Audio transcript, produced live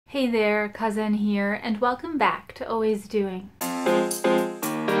Hey there, Kazen here, and welcome back to Always Doing. I'm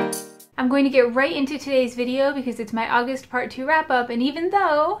going to get right into today's video because it's my August Part 2 wrap-up, and even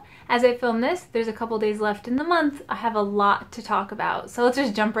though, as I film this, there's a couple days left in the month, I have a lot to talk about, so let's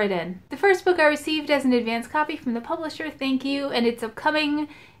just jump right in. The first book I received as an advance copy from the publisher, thank you, and it's upcoming.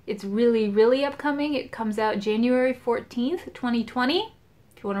 It's really upcoming. It comes out January 14th, 2020.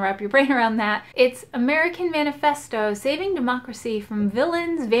 If you want to wrap your brain around that. It's American Manifesto, Saving Democracy from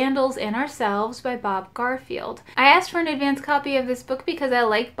Villains, Vandals, and Ourselves by Bob Garfield. I asked for an advance copy of this book because I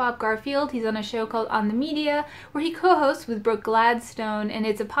like Bob Garfield. He's on a show called On the Media where he co-hosts with Brooke Gladstone, and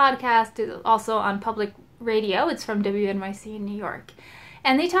it's a podcast. It's also on public radio. It's from WNYC in New York.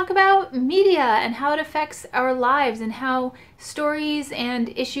 And they talk about media and how it affects our lives and how stories and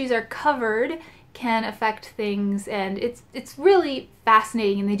issues are covered can affect things, and it's really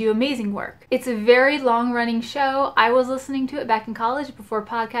fascinating, and they do amazing work. It's a very long-running show. I was listening to it back in college before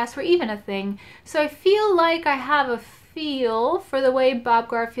podcasts were even a thing, so I feel like I have a feel for the way Bob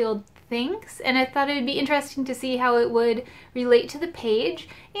Garfield thinks, and I thought it would be interesting to see how it would relate to the page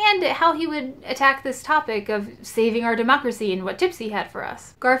and how he would attack this topic of saving our democracy and what tips he had for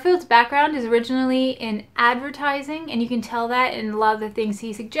us. Garfield's background is originally in advertising, and you can tell that in a lot of the things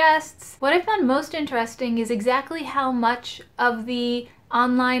he suggests. What I found most interesting is exactly how much of the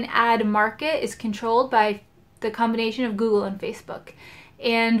online ad market is controlled by the combination of Google and Facebook,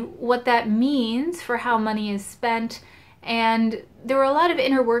 and what that means for how money is spent. And there were a lot of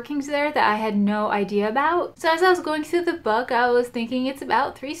inner workings there that I had no idea about. So as I was going through the book, I was thinking it's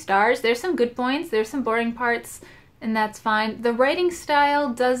about 3 stars. There's some good points, there's some boring parts, and that's fine. The writing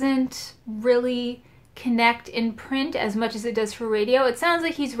style doesn't really connect in print as much as it does for radio. It sounds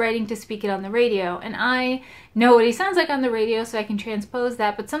like he's writing to speak it on the radio, and I know what he sounds like on the radio, so I can transpose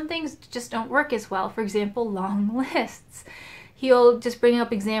that, but some things just don't work as well. For example, long lists. He'll just bring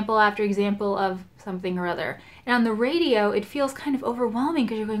up example after example of something or other. And on the radio, it feels kind of overwhelming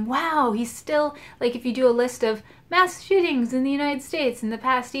because you're going, wow, he's still, like if you do a list of mass shootings in the United States in the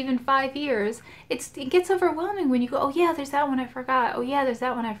past even 5 years, it gets overwhelming when you go, oh yeah, there's that one I forgot. Oh yeah, there's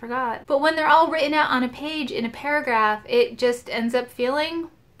that one I forgot. But when they're all written out on a page in a paragraph, it just ends up feeling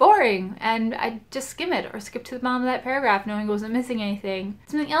boring, and I just skim it or skip to the bottom of that paragraph knowing I wasn't missing anything.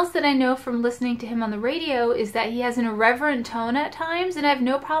 Something else that I know from listening to him on the radio is that he has an irreverent tone at times, and I have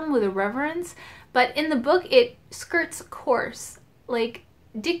no problem with irreverence, but in the book it skirts coarse, like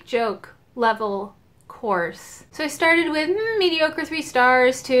dick joke level coarse. So I started with mediocre 3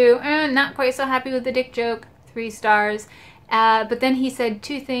 stars to not quite so happy with the dick joke 3 stars. But then he said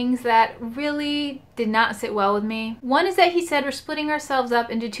 2 things that really did not sit well with me. One is that he said we're splitting ourselves up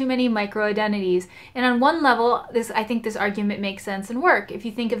into too many micro-identities. And on one level, I think this argument makes sense and work. If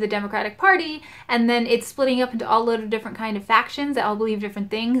you think of the Democratic Party, and then it's splitting up into all load of different kind of factions that all believe different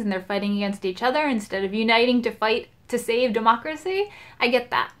things, and they're fighting against each other instead of uniting to fight to save democracy, I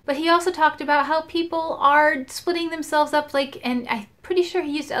get that. But he also talked about how people are splitting themselves up, like, and I'm pretty sure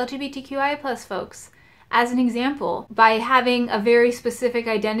he used LGBTQI+ folks as an example. By having a very specific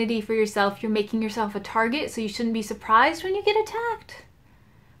identity for yourself, you're making yourself a target, so you shouldn't be surprised when you get attacked.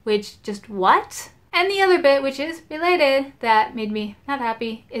 Which, just what? And the other bit, which is related, that made me not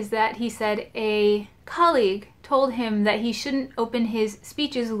happy, is that he said a colleague told him that he shouldn't open his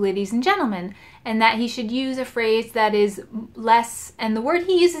speeches with ladies and gentlemen, and that he should use a phrase that is less, and the word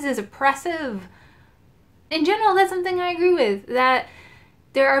he uses is oppressive. In general, that's something I agree with, that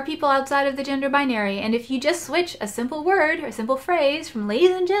there are people outside of the gender binary, and if you just switch a simple word or a simple phrase from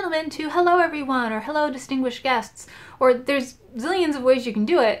ladies and gentlemen to hello everyone or hello distinguished guests, or there's zillions of ways you can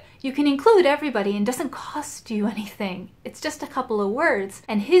do it, you can include everybody and it doesn't cost you anything. It's just a couple of words.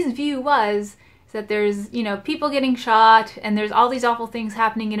 And his view was that there's, you know, people getting shot and there's all these awful things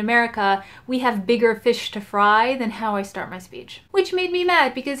happening in America. We have bigger fish to fry than how I start my speech. Which made me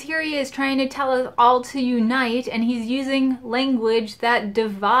mad because here he is trying to tell us all to unite, and he's using language that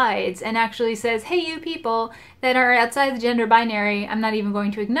divides and actually says, hey, you people that are outside the gender binary, I'm not even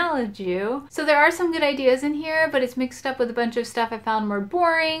going to acknowledge you. So there are some good ideas in here, but it's mixed up with a bunch of stuff I found more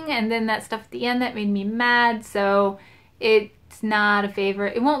boring, and then that stuff at the end that made me mad, so it's not a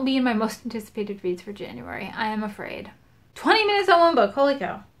favorite. It won't be in my most anticipated reads for January, I am afraid. 20 minutes on one book, holy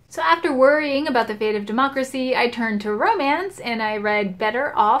cow. So after worrying about the fate of democracy, I turned to romance and I read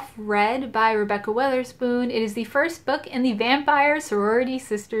Better Off Red by Rebekah Weatherspoon. It is the first book in the Vampire Sorority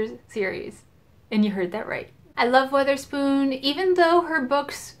Sisters series. And you heard that right. I love Weatherspoon, even though her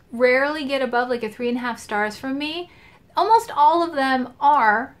books rarely get above like a 3.5 stars from me. Almost all of them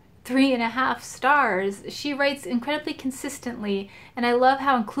are 3.5 stars. She writes incredibly consistently, and I love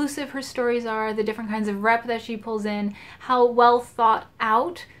how inclusive her stories are, the different kinds of rep that she pulls in, how well thought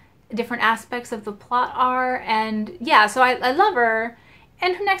out different aspects of the plot are. And yeah, so I love her.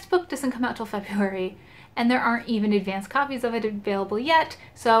 And her next book doesn't come out till February, and there aren't even advanced copies of it available yet,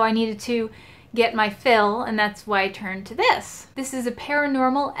 so I needed to get my fill, and that's why I turned to this. This is a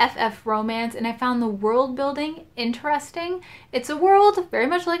paranormal FF romance, and I found the world building interesting. It's a world very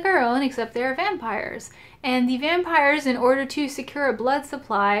much like our own, except there are vampires. And the vampires, in order to secure a blood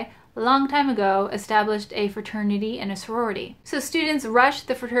supply, a long time ago, established a fraternity and a sorority. So students rush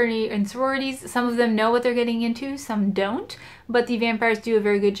the fraternity and sororities. Some of them know what they're getting into, some don't, but the vampires do a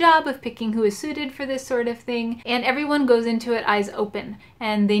very good job of picking who is suited for this sort of thing, and everyone goes into it eyes open,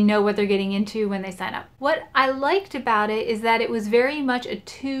 and they know what they're getting into when they sign up. What I liked about it is that it was very much a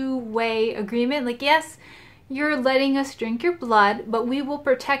two-way agreement. Like, yes, you're letting us drink your blood, but we will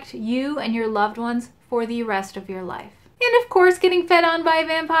protect you and your loved ones for the rest of your life. And of course, getting fed on by a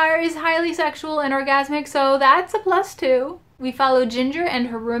vampire is highly sexual and orgasmic, so that's a plus too. We follow Ginger and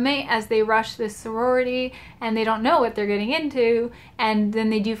her roommate as they rush this sorority, and they don't know what they're getting into, and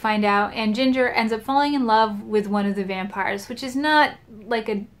then they do find out, and Ginger ends up falling in love with one of the vampires, which is not like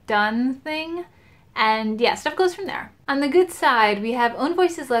a done thing. And yeah, stuff goes from there. On the good side, we have Own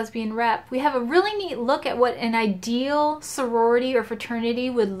Voices Lesbian Rep. We have a really neat look at what an ideal sorority or fraternity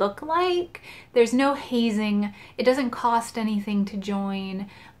would look like. There's no hazing. It doesn't cost anything to join.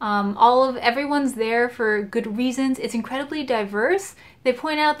 Everyone's there for good reasons. It's incredibly diverse. They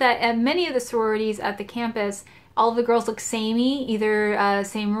point out that at many of the sororities at the campus, all of the girls look samey, either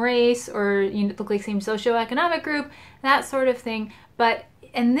same race or look like same socioeconomic group, that sort of thing. But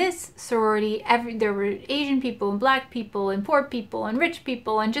in this sorority, there were Asian people and black people and poor people and rich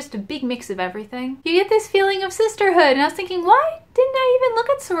people and just a big mix of everything. You get this feeling of sisterhood, and I was thinking, why didn't I even look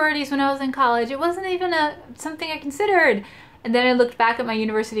at sororities when I was in college? It wasn't even something I considered. And then I looked back at my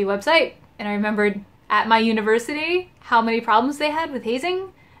university website, and I remembered at my university how many problems they had with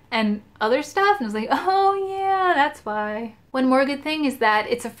hazing and other stuff, and I was like, oh yeah, that's why. One more good thing is that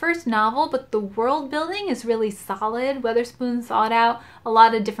it's a first novel, but the world building is really solid. Weatherspoon thought out a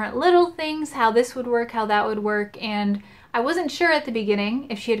lot of different little things, how this would work, how that would work, and I wasn't sure at the beginning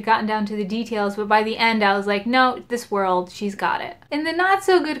if she had gotten down to the details, but by the end I was like, no, this world, she's got it. In the not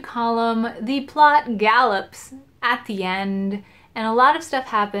so good column, the plot gallops at the end, and a lot of stuff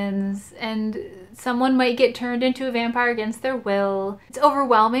happens, and someone might get turned into a vampire against their will. It's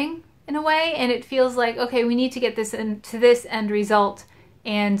overwhelming in a way, and it feels like, okay, we need to get this into this end result,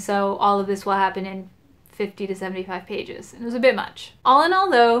 and so all of this will happen in 50 to 75 pages. And it was a bit much. All in all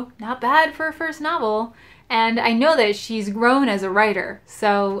though, not bad for a first novel, and I know that she's grown as a writer,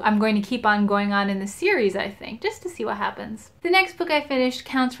 so I'm going to keep on going on in the series, I think, just to see what happens. The next book I finished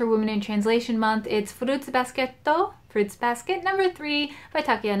counts for Women in Translation Month. It's Fluits Basketto, Fruits Basket number 3 by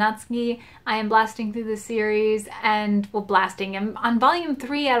Takaya Natsuki. I am blasting through the series, and, well, blasting. I'm on volume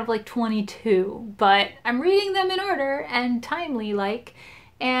 3 out of like 22, but I'm reading them in order and timely like,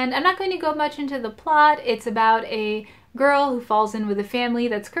 and I'm not going to go much into the plot. It's about a girl who falls in with a family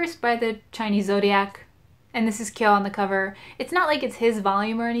that's cursed by the Chinese zodiac, and this is Kyo on the cover. It's not like it's his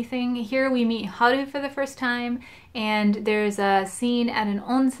volume or anything. Here we meet Haru for the first time, and there's a scene at an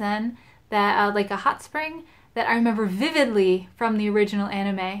onsen, that like a hot spring, that I remember vividly from the original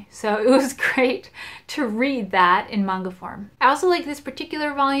anime, so it was great to read that in manga form. I also like this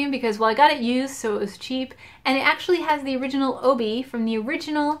particular volume because, well, I got it used, so it was cheap, and it actually has the original obi from the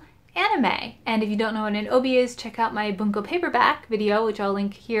original anime. And if you don't know what an obi is, check out my Bunko paperback video, which I'll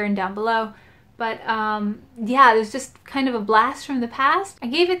link here and down below. But yeah, it was just kind of a blast from the past. I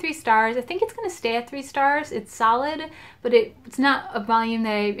gave it 3 stars. I think it's going to stay at 3 stars. It's solid, but it's not a volume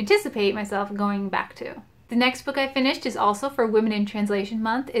that I anticipate myself going back to. The next book I finished is also for Women in Translation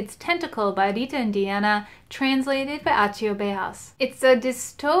Month. It's Tentacle by Rita and Diana, translated by Achy Obejas. It's a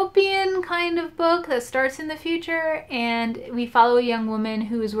dystopian kind of book that starts in the future, and we follow a young woman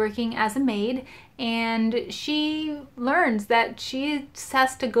who is working as a maid, and she learns that she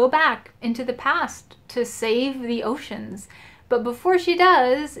has to go back into the past to save the oceans. But before she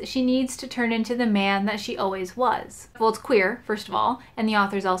does, she needs to turn into the man that she always was. Well, it's queer, first of all, and the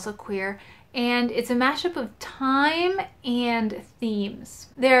author's also queer. And it's a mashup of time and themes.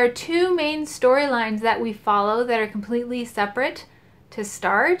 There are 2 main storylines that we follow that are completely separate to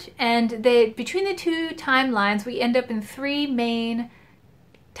start, and between the 2 timelines we end up in 3 main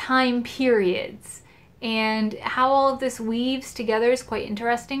time periods. And how all of this weaves together is quite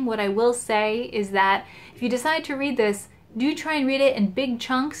interesting. What I will say is that if you decide to read this, do try and read it in big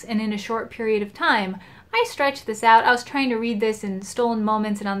chunks and in a short period of time. I stretched this out. I was trying to read this in stolen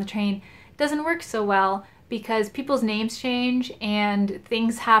moments and on the train. Doesn't work so well because people's names change and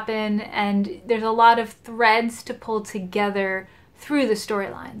things happen, and there's a lot of threads to pull together through the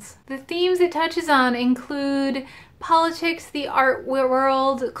storylines. The themes it touches on include politics, the art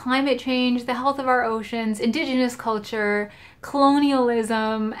world, climate change, the health of our oceans, indigenous culture,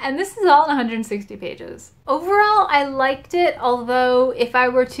 colonialism, and this is all 160 pages. Overall, I liked it, although if I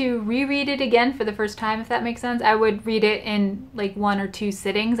were to reread it again for the first time, if that makes sense, I would read it in like 1 or 2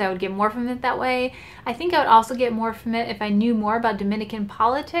 sittings. I would get more from it that way. I think I would also get more from it if I knew more about Dominican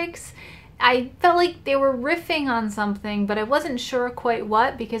politics. I felt like they were riffing on something, but I wasn't sure quite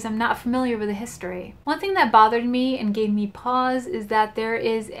what because I'm not familiar with the history. One thing that bothered me and gave me pause is that there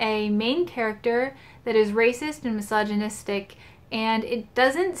is a main character that is racist and misogynistic, and it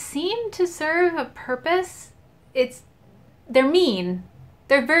doesn't seem to serve a purpose. They're mean.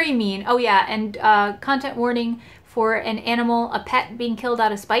 They're very mean. Oh yeah, and content warning for an animal, a pet, being killed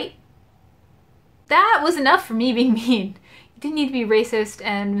out of spite. That was enough for me being mean. Didn't need to be racist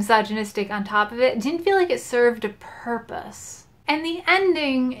and misogynistic on top of it. It didn't feel like it served a purpose. And the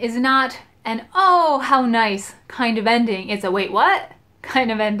ending is not an oh how nice kind of ending. It's a wait what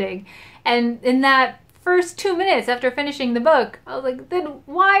kind of ending. And in that first 2 minutes after finishing the book, I was like, then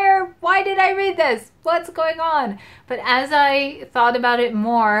why did I read this? What's going on? But as I thought about it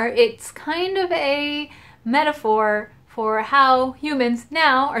more, it's kind of a metaphor for how humans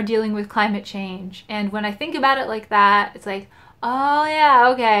now are dealing with climate change. And when I think about it like that, it's like, oh yeah,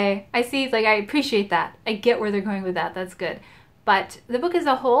 okay. I see, it's like, I appreciate that. I get where they're going with that, that's good. But the book as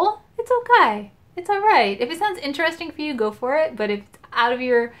a whole, it's okay. It's all right. If it sounds interesting for you, go for it. But if it's out of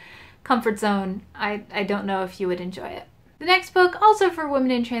your comfort zone, I don't know if you would enjoy it. The next book, also for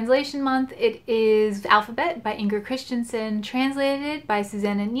Women in Translation Month, it is Alphabet by Inger Christensen, translated by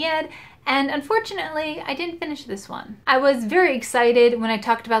Susanna Nied, and unfortunately, I didn't finish this one. I was very excited when I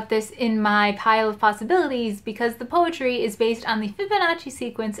talked about this in my pile of possibilities because the poetry is based on the Fibonacci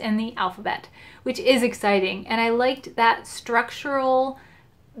sequence in the alphabet, which is exciting, and I liked that structural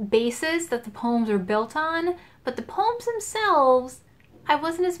basis that the poems are built on, but the poems themselves, I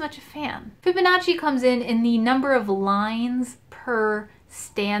wasn't as much a fan. Fibonacci comes in the number of lines per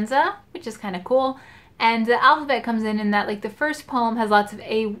stanza, which is kind of cool. And the alphabet comes in that like the first poem has lots of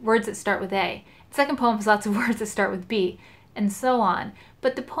words that start with A. The second poem has lots of words that start with B, and so on.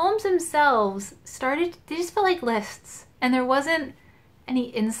 But the poems themselves they just felt like lists. And there wasn't any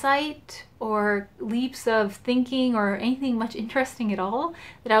insight or leaps of thinking or anything much interesting at all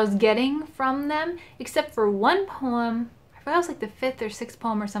that I was getting from them, except for one poem, I forgot it was like the 5th or 6th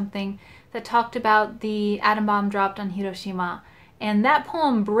poem or something, that talked about the atom bomb dropped on Hiroshima. And that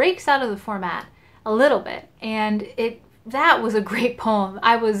poem breaks out of the format a little bit, and that was a great poem.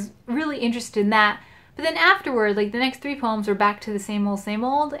 I was really interested in that, but then afterward, like the next 3 poems were back to the same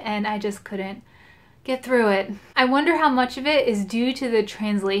old, and I just couldn't get through it. I wonder how much of it is due to the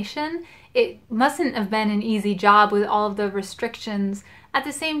translation. It mustn't have been an easy job with all of the restrictions. At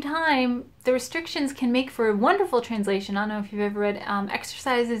the same time, the restrictions can make for a wonderful translation. I don't know if you've ever read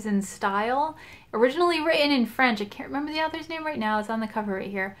Exercises in Style, originally written in French. I can't remember the author's name right now. It's on the cover right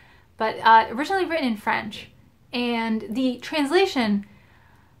here. But originally written in French, and the translation,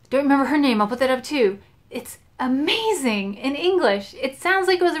 don't remember her name, I'll put that up too. It's amazing in English. It sounds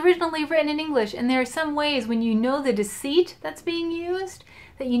like it was originally written in English, and there are some ways when you know the deceit that's being used,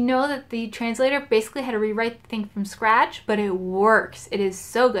 that you know that the translator basically had to rewrite the thing from scratch, but it works. It is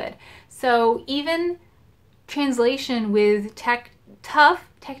so good. So even translation with tough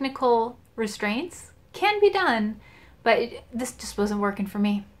technical restraints can be done, but this just wasn't working for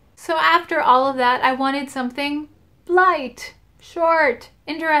me. So after all of that, I wanted something light, short,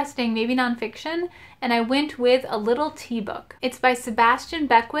 interesting, maybe nonfiction, and I went with A Little Tea Book. It's by Sebastian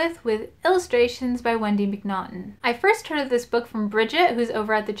Beckwith with illustrations by Wendy MacNaughton. I first heard of this book from Bridgett, who's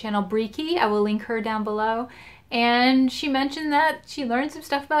over at the channel BriKie. I will link her down below. And she mentioned that she learned some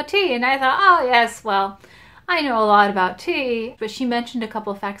stuff about tea, and I thought, oh yes, well, I know a lot about tea, but she mentioned a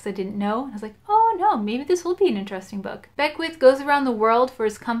couple of facts I didn't know. And I was like, oh no, maybe this will be an interesting book. Beckwith goes around the world for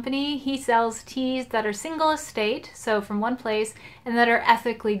his company. He sells teas that are single estate, so from one place, and that are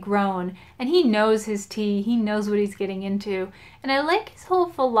ethically grown. And he knows his tea, he knows what he's getting into. And I like his whole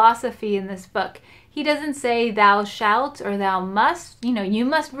philosophy in this book. He doesn't say thou shalt or thou must, you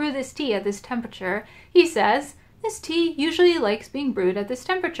must brew this tea at this temperature. He says, this tea usually likes being brewed at this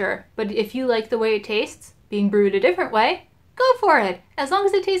temperature, but if you like the way it tastes, being brewed a different way, go for it. As long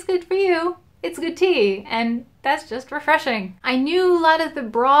as it tastes good for you, it's good tea, and that's just refreshing. I knew a lot of the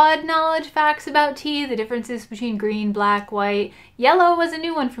broad knowledge facts about tea, the differences between green, black, white. Yellow was a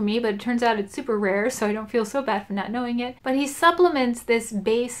new one for me, but it turns out it's super rare, so I don't feel so bad for not knowing it. But he supplements this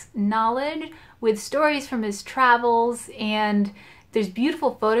base knowledge with stories from his travels and There's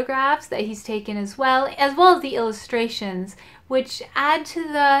beautiful photographs that he's taken as well as the illustrations, which add to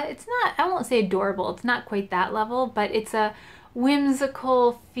the, it's not, I won't say adorable, it's not quite that level, but it's a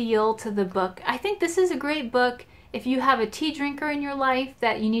whimsical feel to the book. I think this is a great book if you have a tea drinker in your life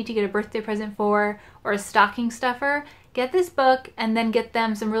that you need to get a birthday present for, or a stocking stuffer. Get this book and then get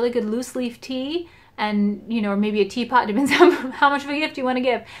them some really good loose leaf tea, and, you know, or maybe a teapot, depends on how much of a gift you want to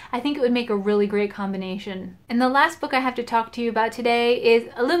give. I think it would make a really great combination. And the last book I have to talk to you about today is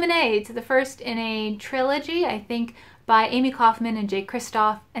Illuminae. It's the first in a trilogy, I think, by Amy Kaufman and Jay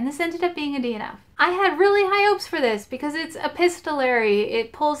Kristoff, and this ended up being a DNF. I had really high hopes for this because it's epistolary.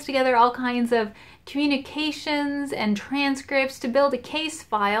 It pulls together all kinds of communications and transcripts to build a case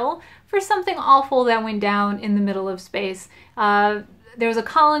file for something awful that went down in the middle of space. There was a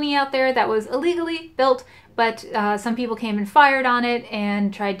colony out there that was illegally built, but some people came and fired on it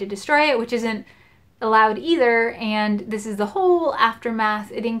and tried to destroy it, which isn't allowed either, and this is the whole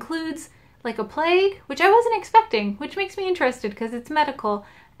aftermath. It includes like a plague, which I wasn't expecting, which makes me interested because it's medical,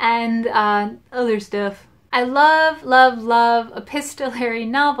 and other stuff. I love, love, love epistolary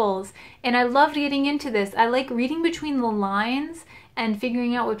novels, and I loved getting into this. I like reading between the lines and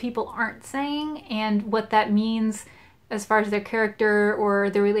figuring out what people aren't saying and what that means as far as their character or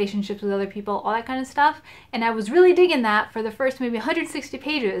their relationships with other people, all that kind of stuff. And I was really digging that for the first maybe 160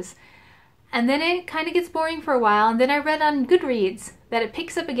 pages. And then it kind of gets boring for a while, and then I read on Goodreads that it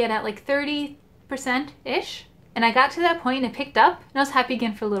picks up again at like 30%-ish. And I got to that point and it picked up, and I was happy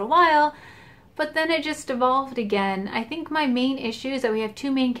again for a little while, but then it just evolved again. I think my main issue is that we have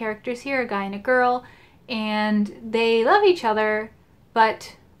two main characters here, a guy and a girl, and they love each other,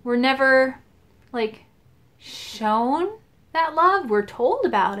 but we're never like shown that love. We're told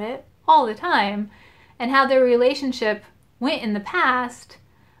about it all the time and how their relationship went in the past,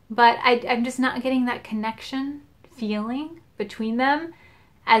 but I'm just not getting that connection feeling between them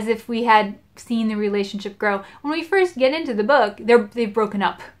as if we had seen the relationship grow. When we first get into the book, they've broken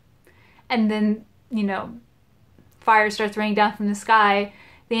up, and then, you know, fire starts raining down from the sky.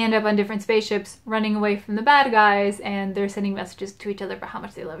 They end up on different spaceships running away from the bad guys, and they're sending messages to each other about how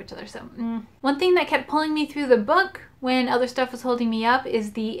much they love each other. So one thing that kept pulling me through the book when other stuff was holding me up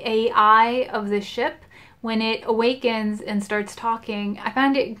is the AI of the ship. When it awakens and starts talking, I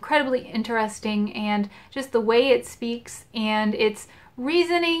found it incredibly interesting, and just the way it speaks and its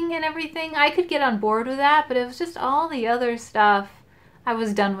reasoning and everything, I could get on board with that, but it was just all the other stuff I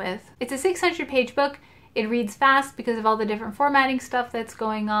was done with. It's a 600-page book. It reads fast because of all the different formatting stuff that's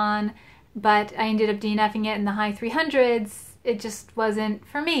going on, but I ended up DNFing it in the high 300s. It just wasn't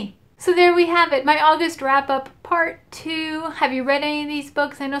for me. So there we have it, my August wrap-up part 2. Have you read any of these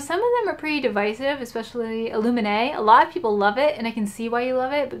books? I know some of them are pretty divisive, especially Illuminae. A lot of people love it, and I can see why you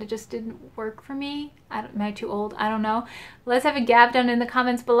love it, but it just didn't work for me. Am I too old? I don't know. Let's have a gab down in the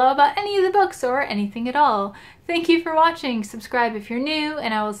comments below about any of the books or anything at all. Thank you for watching. Subscribe if you're new,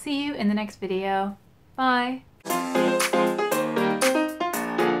 and I will see you in the next video. Bye.